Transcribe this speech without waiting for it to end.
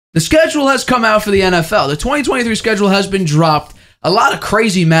The schedule has come out for the NFL. The 2023 schedule has been dropped. A lot of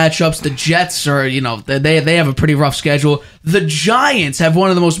crazy matchups. The Jets are, they have a pretty rough schedule. The Giants have one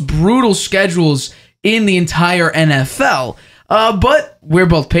of the most brutal schedules in the entire NFL. But we're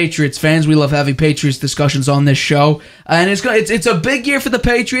both Patriots fans. We love having Patriots discussions on this show. And it's a big year for the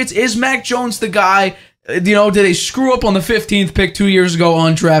Patriots. Is Mac Jones the guy? Did they screw up on the 15th pick 2 years ago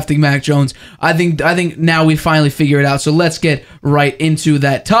on drafting Mac Jones? I think now we finally figure it out. So let's get right into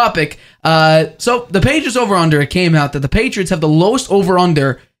that topic. So the Patriots over-under, it came out that the Patriots have the lowest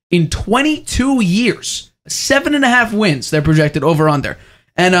over-under in 22 years. 7.5 wins they're projected over-under.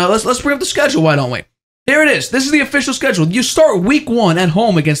 And let's bring up the schedule, why don't we? Here it is. This is the official schedule. You start week 1 at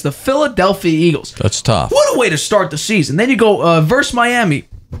home against the Philadelphia Eagles. That's tough. What a way to start the season. Then you go versus Miami.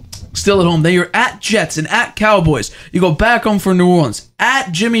 Still at home. Then you're at Jets and at Cowboys. You go back home for New Orleans.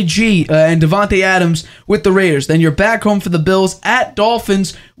 At Jimmy G and Devontae Adams with the Raiders. Then you're back home for the Bills. At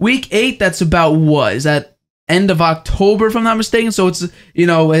Dolphins. Week 8, that's about what? Is that end of October, if I'm not mistaken? So it's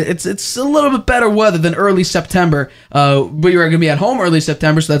it's a little bit better weather than early September. But you're going to be at home early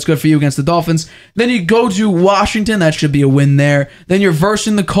September, so that's good for you against the Dolphins. Then you go to Washington. That should be a win there. Then you're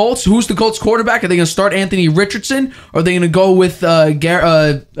versing the Colts. Who's the Colts quarterback? Are they going to start Anthony Richardson? Or are they going to go with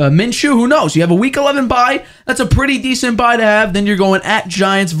Minshew? Who knows? You have a week 11 bye. That's a pretty decent bye to have. Then you're going at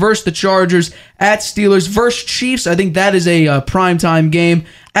Giants versus the Chargers, at Steelers versus Chiefs. I think that is a primetime game.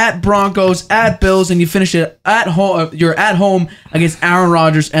 At Broncos, at Bills, and you finish it at home. You're at home against Aaron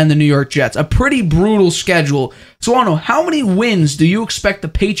Rodgers and the New York Jets. A pretty brutal schedule. So I don't know, how many wins do you expect the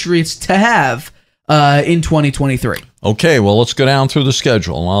Patriots to have in 2023? Okay, well, let's go down through the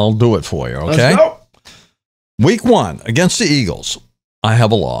schedule, and I'll do it for you, okay? Let's go. Week 1, against the Eagles, I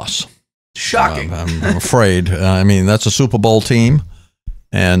have a loss. Shocking. I'm afraid. That's a Super Bowl team,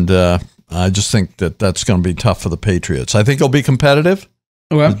 and I just think that's going to be tough for the Patriots. I think it'll be competitive.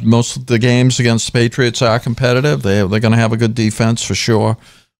 Okay. Most of the games against the Patriots are competitive. They're going to have a good defense for sure.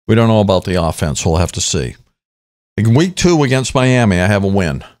 We don't know about the offense. We'll have to see. In week 2 against Miami, I have a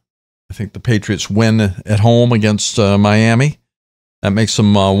win. I think the Patriots win at home against Miami. That makes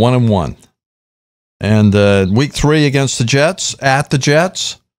them 1-1. And week 3 against the Jets, at the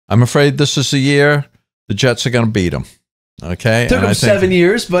Jets, I'm afraid this is the year the Jets are going to beat them. Okay, took them 7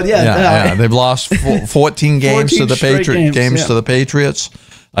 years, but yeah. They've lost 14 games to the Patriots. To the Patriots.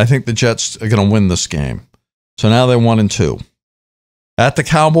 I think the Jets are going to win this game. So now they're 1-2. At the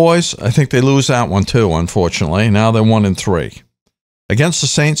Cowboys, I think they lose that one too. Unfortunately, now they're 1-3. Against the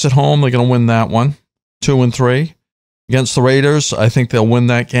Saints at home, they're going to win that one, 2-3. Against the Raiders, I think they'll win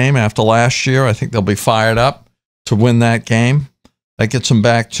that game. After last year, I think they'll be fired up to win that game. That gets them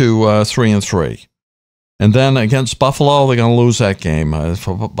back to 3-3. And then against Buffalo, they're going to lose that game.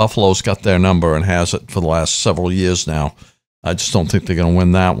 Buffalo's got their number and has it for the last several years now. I just don't think they're going to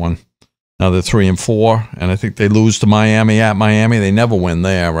win that one. Now they're 3-4, and I think they lose to Miami at Miami. They never win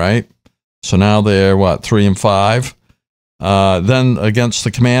there, right? So now they're, 3-5? Then against the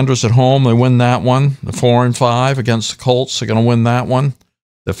Commanders at home, they win that one. They're 4-5. Against the Colts, they're going to win that one.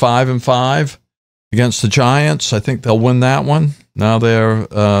 They're 5-5. Against the Giants, I think they'll win that one. Now they're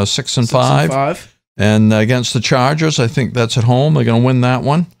 6-5. And against the Chargers, I think that's at home. They're going to win that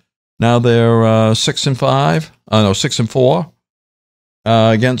one. Now they're 6-5. 6-4.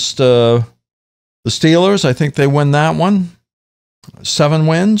 Against the Steelers, I think they win that one. 7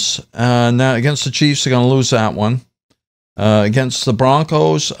 wins. Now against the Chiefs, they're going to lose that one. Against the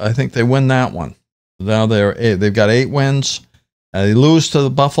Broncos, I think they win that one. Now they've got 8 wins. They lose to the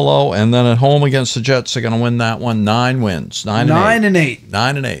Buffalo, and then at home against the Jets, they're going to win that one. 9 wins. 9-8.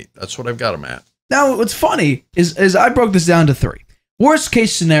 9-8. That's what I've got them at. Now, what's funny is I broke this down to 3. Worst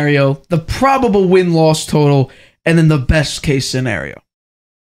case scenario, the probable win-loss total, and then the best case scenario.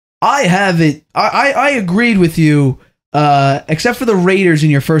 I have it. I agreed with you, except for the Raiders in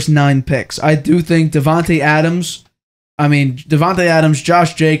your first 9 picks. I do think Devontae Adams,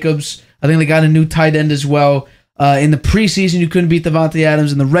 Josh Jacobs, I think they got a new tight end as well. In the preseason, you couldn't beat Devontae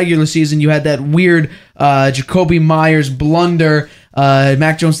Adams. In the regular season, you had that weird Jacoby Myers blunder.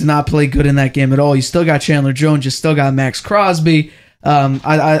 Mac Jones did not play good in that game at all. You still got Chandler Jones. You still got Max Crosby.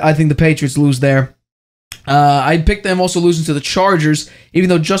 I think the Patriots lose there. I picked them also losing to the Chargers. Even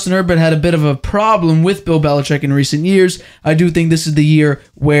though Justin Herbert had a bit of a problem with Bill Belichick in recent years, I do think this is the year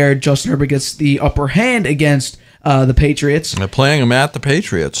where Justin Herbert gets the upper hand against the Patriots. They're playing them at the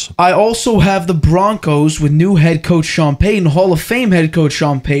Patriots. I also have the Broncos with new head coach Sean Payton, Hall of Fame head coach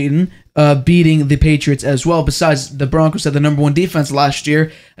Sean Payton, beating the Patriots as well. Besides, the Broncos had the number 1 defense last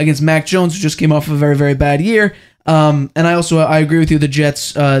year against Mac Jones, who just came off of a very, very bad year. And I agree with you. The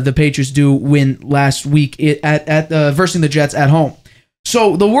Jets, the Patriots do win last week at versing the Jets at home.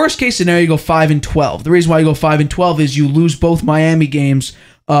 So the worst case scenario, you go 5-12. The reason why you go 5-12 is you lose both Miami games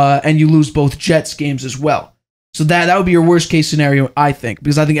and you lose both Jets games as well. So that would be your worst case scenario, I think,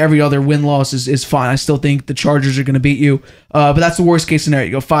 because I think every other win-loss is fine. I still think the Chargers are going to beat you, but that's the worst case scenario.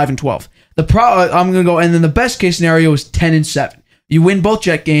 You go 5-12. I'm going to go, and then the best case scenario is 10-7. You win both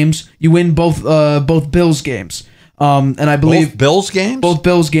Jet games. You win both Bills games. And I believe both Bills games? Both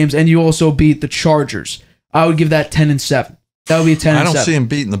Bills games, and you also beat the Chargers. I would give that 10-7. That would be a 10-7. I don't see him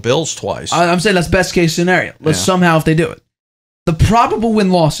beating the Bills twice. I'm saying that's best case scenario. Let's somehow if they do it. The probable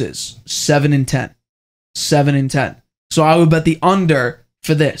win-loss is 7-10. 7-10. So I would bet the under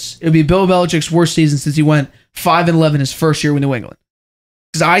for this. It would be Bill Belichick's worst season since he went 5-11 his first year with New England.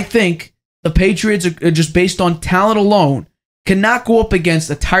 Because I think the Patriots are just based on talent alone cannot go up against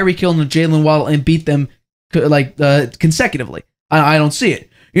a Tyreek Hill and a Jalen Waddle and beat them consecutively. I don't see it.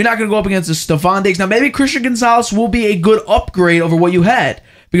 You're not going to go up against a Stephon Diggs. Now, maybe Christian Gonzalez will be a good upgrade over what you had.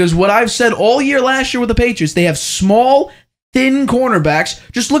 Because what I've said all year last year with the Patriots, they have small, thin cornerbacks.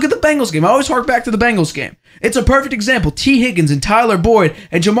 Just look at the Bengals game. I always hark back to the Bengals game. It's a perfect example. T. Higgins and Tyler Boyd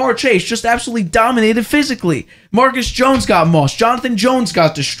and Jamar Chase just absolutely dominated physically. Marcus Jones got mossed. Jonathan Jones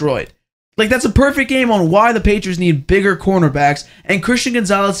got destroyed. That's a perfect game on why the Patriots need bigger cornerbacks, and Christian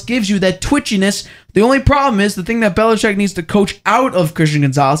Gonzalez gives you that twitchiness. The only problem is the thing that Belichick needs to coach out of Christian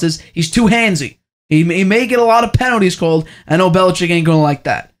Gonzalez is he's too handsy. He may get a lot of penalties called. I know Belichick ain't going to like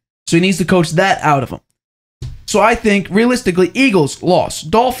that. So he needs to coach that out of him. So I think, realistically, Eagles, loss.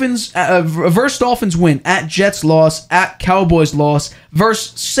 Dolphins, versus Dolphins win. At Jets, loss. At Cowboys, loss.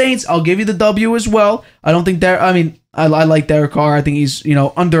 Versus Saints, I'll give you the W as well. I don't think I like Derek Carr. I think he's,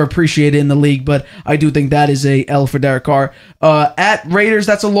 underappreciated in the league, but I do think that is a L for Derek Carr. At Raiders,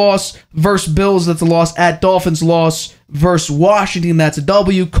 that's a loss. Versus Bills, that's a loss. At Dolphins, loss. Versus Washington, that's a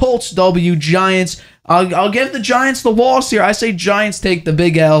W. Colts, W. Giants, I'll give the Giants the loss here. I say Giants take the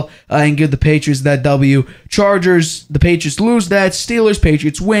big L and give the Patriots that W. Chargers, the Patriots lose that. Steelers,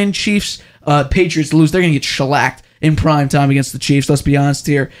 Patriots win. Chiefs, Patriots lose. They're going to get shellacked in prime time against the Chiefs. Let's be honest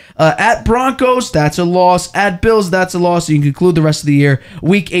here. At Broncos, that's a loss. At Bills, that's a loss. So you can conclude the rest of the year.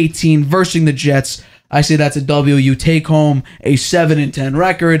 Week 18 versus the Jets. I say that's a W. You take home a 7-10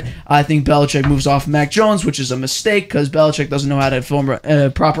 record. I think Belichick moves off Mac Jones, which is a mistake because Belichick doesn't know how to form a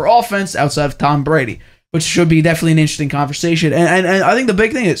proper offense outside of Tom Brady, which should be definitely an interesting conversation. And I think the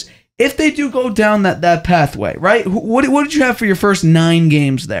big thing is, if they do go down that pathway, right? What did you have for your first 9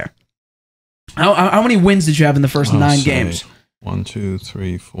 games there? How many wins did you have in the first 9 games? 1, 2,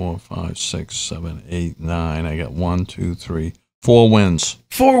 3, 4, 5, 6, 7, 8, 9. I got 1, 2, 3, 4 wins.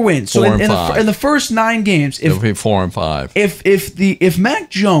 4 wins. So in the first 9 games, it'll be 4 and 5. If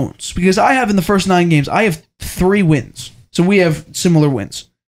Mac Jones, because I have in the first 9 games, I have 3 wins. So we have similar wins.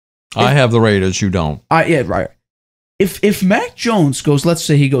 I have the Raiders. You don't. Yeah, right. If Mac Jones goes, let's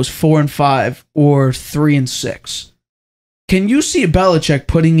say he goes 4 and 5 or 3 and 6, can you see Belichick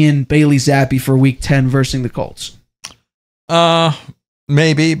putting in Bailey Zappi for Week 10 versus the Colts?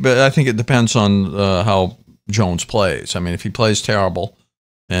 Maybe, but I think it depends on how Jones plays. I mean, if he plays terrible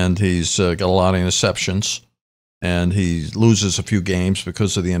and he's got a lot of interceptions and he loses a few games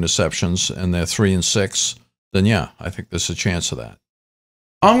because of the interceptions and they're 3 and 6, then yeah, I think there's a chance of that.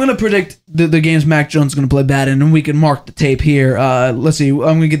 I'm going to predict the games Mac Jones is going to play bad in, and we can mark the tape here. Let's see. I'm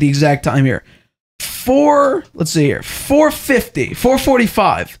going to get the exact time here.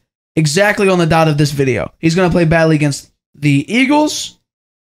 4:45, exactly on the dot of this video. He's going to play badly against the Eagles.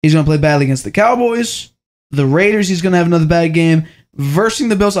 He's going to play badly against the Cowboys. The Raiders, he's going to have another bad game. Versus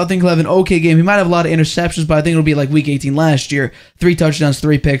the Bills, I think he'll have an okay game. He might have a lot of interceptions, but I think it'll be like Week 18 last year. 3 touchdowns,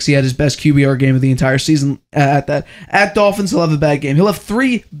 3 picks. He had his best QBR game of the entire season at that. At Dolphins, he'll have a bad game. He'll have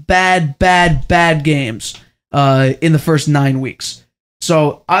 3 bad games in the first 9 weeks.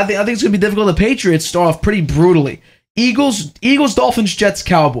 So I think it's going to be difficult. The Patriots start off pretty brutally. Eagles, Dolphins, Jets,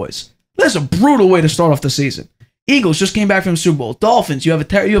 Cowboys. That's a brutal way to start off the season. Eagles just came back from the Super Bowl. Dolphins, you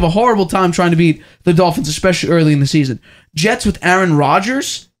have a horrible time trying to beat the Dolphins, especially early in the season. Jets with Aaron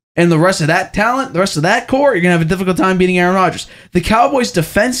Rodgers and the rest of that talent, the rest of that core, you're going to have a difficult time beating Aaron Rodgers. The Cowboys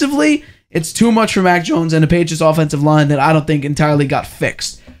defensively, it's too much for Mac Jones and the Patriots offensive line that I don't think entirely got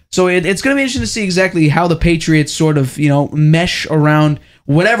fixed. So it's going to be interesting to see exactly how the Patriots sort of, mesh around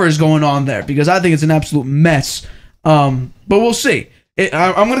whatever is going on there, because I think it's an absolute mess. But we'll see.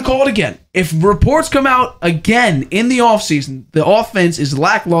 I'm going to call it again. If reports come out again in the offseason, the offense is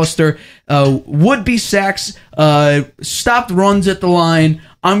lackluster, would-be sacks, stopped runs at the line,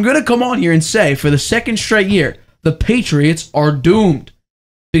 I'm going to come on here and say, for the second straight year, the Patriots are doomed.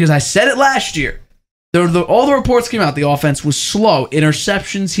 Because I said it last year. All the reports came out. The offense was slow.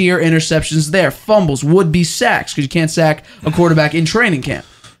 Interceptions here, interceptions there. Fumbles, would-be sacks, because you can't sack a quarterback in training camp.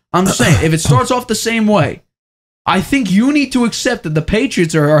 I'm just saying, if it starts off the same way, I think you need to accept that the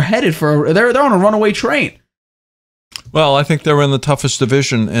Patriots are headed for... They're on a runaway train. Well, I think they're in the toughest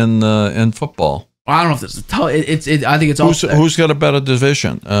division in football. I don't know if this is tough. I think it's who's got a better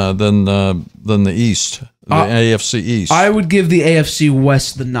division than the East, the AFC East? I would give the AFC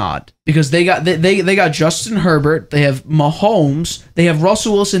West the nod because they got Justin Herbert, they have Mahomes, they have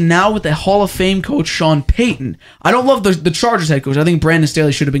Russell Wilson now with the Hall of Fame coach Sean Payton. I don't love the Chargers head coach. I think Brandon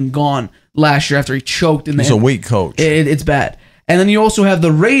Staley should have been gone last year after he choked in the. He's a weak coach. It's bad. And then you also have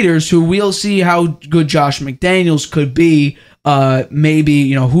the Raiders, who we'll see how good Josh McDaniels could be.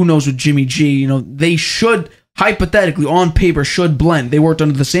 Maybe, who knows with Jimmy G. They should, hypothetically, on paper, should blend. They worked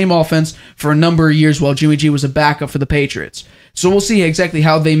under the same offense for a number of years while Jimmy G was a backup for the Patriots. So we'll see exactly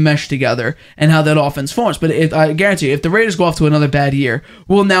how they mesh together and how that offense forms. But I guarantee you, if the Raiders go off to another bad year,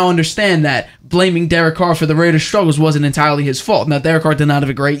 we'll now understand that blaming Derek Carr for the Raiders' struggles wasn't entirely his fault. Now, Derek Carr did not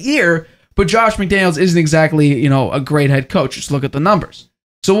have a great year, but Josh McDaniels isn't exactly, a great head coach. Just look at the numbers.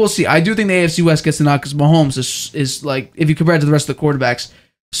 So we'll see. I do think the AFC West gets the nod because Mahomes is like, if you compare it to the rest of the quarterbacks,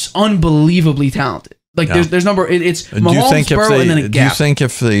 unbelievably talented. Like it's Mahomes, Burrow, and then a gap. Do you think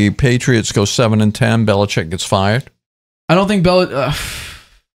if the Patriots go 7-10, Belichick gets fired? I don't think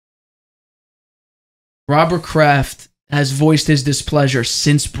Robert Kraft has voiced his displeasure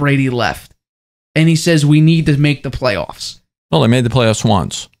since Brady left, and he says we need to make the playoffs. Well, they made the playoffs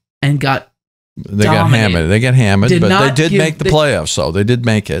once and got hammered. They got hammered, but they did make the playoffs. So they did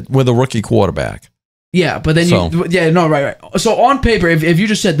make it with a rookie quarterback. Yeah, but then right. So on paper, if you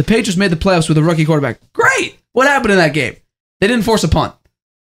just said the Patriots made the playoffs with a rookie quarterback, great. What happened in that game? They didn't force a punt.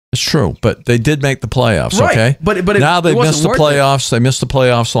 It's true, but they did make the playoffs. Right. Okay, but now they missed the playoffs. They missed the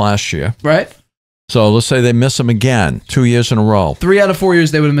playoffs last year. Right. So let's say they miss them again 2 years in a row. 3 out of 4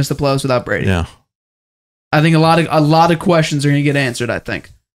 years they would have missed the playoffs without Brady. Yeah. I think a lot of questions are going to get answered. I think.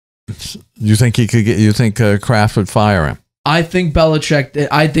 You think he could get? You think Kraft would fire him? I think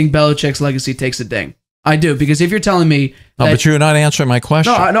Belichick's legacy takes a ding. I do, because if you're telling me, but you're not answering my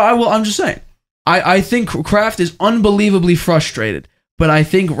question. No, I will. I'm just saying. I think Kraft is unbelievably frustrated, but I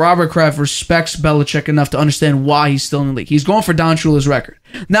think Robert Kraft respects Belichick enough to understand why he's still in the league. He's going for Don Shula's record.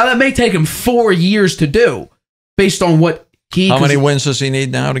 Now that may take him 4 years to do, based on what he. How many wins does he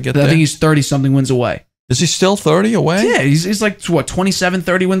need now to get there? I think he's 30-something wins away. Is he still 30 away? Yeah, he's like, 27,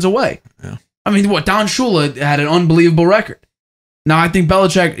 30 wins away. Yeah. I mean, Don Shula had an unbelievable record. Now, I think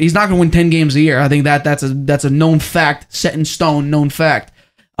Belichick, he's not going to win 10 games a year. I think that's a known fact, set in stone, known fact.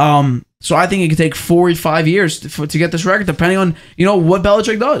 So I think it could take 4 or 5 years to get this record, depending on, what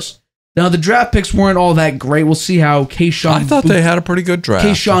Belichick does. Now, the draft picks weren't all that great. We'll see how Kayshon... I thought they had a pretty good draft.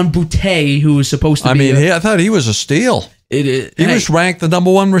 Kayshon Boutte, who was supposed to I thought he was a steal. He was ranked the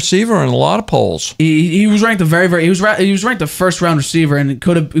 #1 receiver in a lot of polls. He was ranked he was ranked a first-round receiver, and it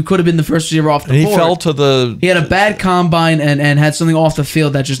could have been the first receiver off the board. He fell to He had a bad combine and had something off the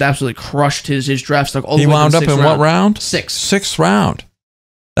field that just absolutely crushed his draft stock. He wound up in what round? Sixth round.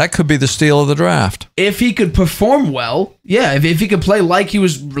 That could be the steal of the draft. If he could perform well, yeah. If he could play like he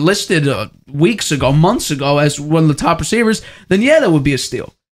was listed months ago as one of the top receivers, then yeah, that would be a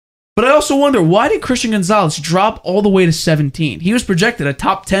steal. But I also wonder, why did Christian Gonzalez drop all the way to 17? He was projected a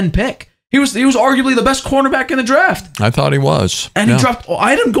top 10 pick. He was arguably the best cornerback in the draft. I thought he was. And he dropped.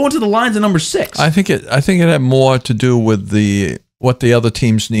 I had him going to the Lions at number 6. I think it had more to do with what the other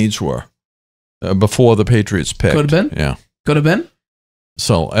team's needs were before the Patriots picked. Could have been. Yeah. Could have been.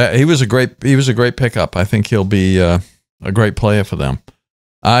 So he was a great pickup. I think he'll be a great player for them.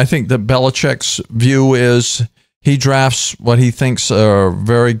 I think that Belichick's view is he drafts what he thinks are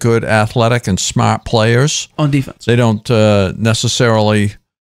very good, athletic, and smart players on defense. They don't necessarily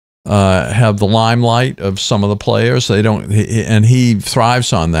have the limelight of some of the players. They don't, and he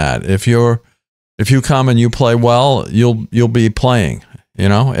thrives on that. If you come and you play well, you'll be playing.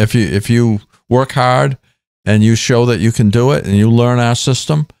 If you work hard and you show that you can do it, and you learn our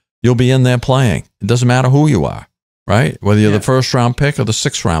system, you'll be in there playing. It doesn't matter who you are, right? Whether you're the 1st round pick or the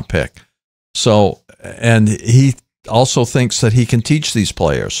 6th round pick. So, and he also thinks that he can teach these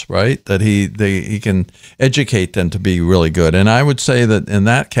players, right? That he can educate them to be really good. And I would say that in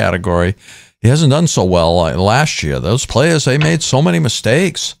that category, he hasn't done so well last year. Those players, they made so many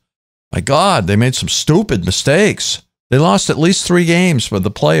mistakes. My God, they made some stupid mistakes. They lost at least 3 games with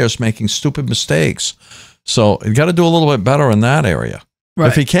the players making stupid mistakes. So you got to do a little bit better in that area. Right.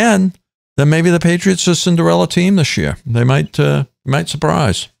 If he can, then maybe the Patriots are a Cinderella team this year. They might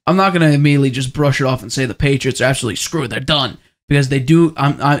surprise. I'm not going to immediately just brush it off and say the Patriots are absolutely screwed. They're done, because they do.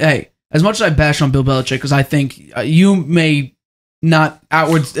 Hey, as much as I bash on Bill Belichick, because I think you may not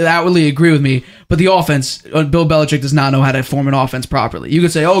outwardly agree with me, but the offense, Bill Belichick does not know how to form an offense properly. You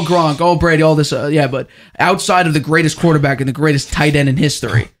could say, oh, Gronk, oh, Brady, all this. Yeah, but outside of the greatest quarterback and the greatest tight end in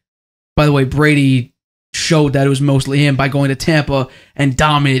history, by the way, Brady showed that it was mostly him by going to Tampa and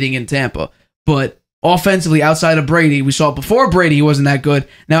dominating in Tampa. But offensively, outside of Brady, we saw it before Brady, he wasn't that good.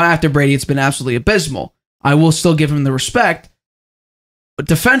 Now after Brady, it's been absolutely abysmal. I will still give him the respect, but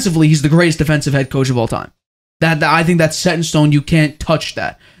defensively, he's the greatest defensive head coach of all time. That I think that's set in stone. You can't touch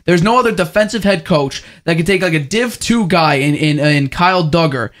that. There's no other defensive head coach that can take like a Div 2 guy in Kyle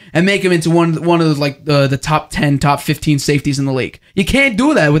Duggar and make him into one of the top 10, top 15 safeties in the league. You can't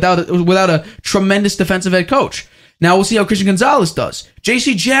do that without a tremendous defensive head coach. Now we'll see how Christian Gonzalez does.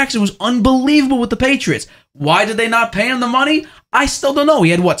 J.C. Jackson was unbelievable with the Patriots. Why did they not pay him the money? I still don't know. He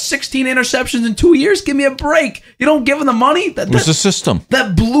had, 16 interceptions in 2 years? Give me a break. You don't give him the money? It was the system.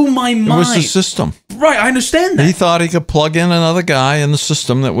 That blew my mind. It was the system. Right, I understand that. He thought he could plug in another guy in the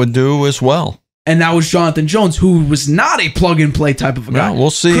system that would do as well. And that was Jonathan Jones, who was not a plug-and-play type of a guy. Yeah,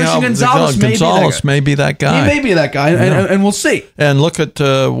 we'll see how Gonzalez may be that guy. He may be that guy, and we'll see. And look at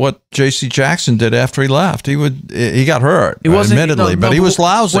what J.C. Jackson did after he left. He got hurt, admittedly, but he was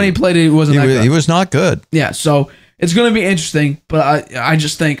lousy. When he played, he wasn't that good. He was not good. Yeah, so it's going to be interesting, but I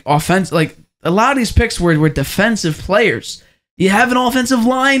just think offense, like a lot of these picks were defensive players. You have an offensive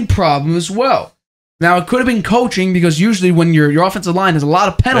line problem as well. Now, it could have been coaching because usually when your offensive line has a lot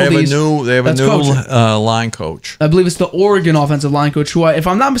of penalties. They have a new line coach. I believe it's the Oregon offensive line coach who, if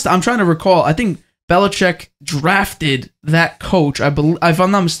I'm not mistaken, I'm trying to recall, I think Belichick drafted that coach. If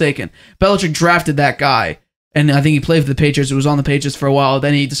I'm not mistaken, Belichick drafted that guy, and I think he played for the Patriots. He was on the Patriots for a while.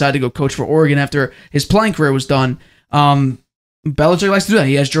 Then he decided to go coach for Oregon after his playing career was done. Belichick likes to do that.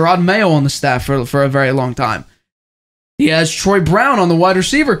 He has Gerard Mayo on the staff for a very long time. He has Troy Brown on the wide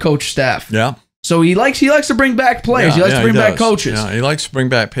receiver coach staff. Yeah. So he likes to bring back players. He likes to bring back coaches. Yeah, he likes to bring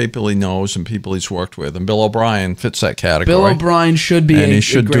back people he knows and people he's worked with. And Bill O'Brien fits that category. Bill O'Brien should be he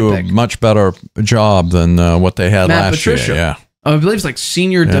should do a much better job than what they had last year. Yeah. I believe it's like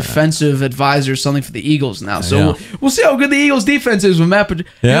senior defensive advisor or something for the Eagles now. So we'll see how good the Eagles defense is with Matt Patricia.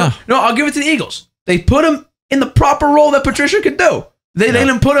 Yeah. No, I'll give it to the Eagles. They put him in the proper role that Patricia could do. They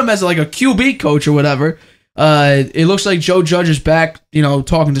didn't put him as like a QB coach or whatever. It looks like Joe Judge is back,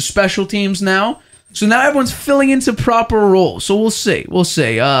 talking to special teams now. So now everyone's filling into proper roles. So we'll see.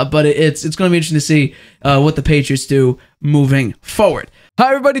 But it's going to be interesting to see what the Patriots do moving forward. Hi,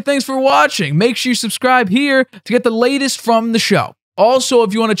 everybody. Thanks for watching. Make sure you subscribe here to get the latest from the show. Also,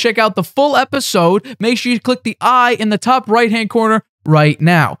 if you want to check out the full episode, make sure you click the I in the top right-hand corner right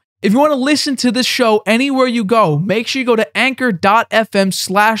now. If you want to listen to this show anywhere you go, make sure you go to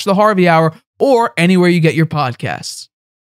anchor.fm/The Harvey Hour or anywhere you get your podcasts.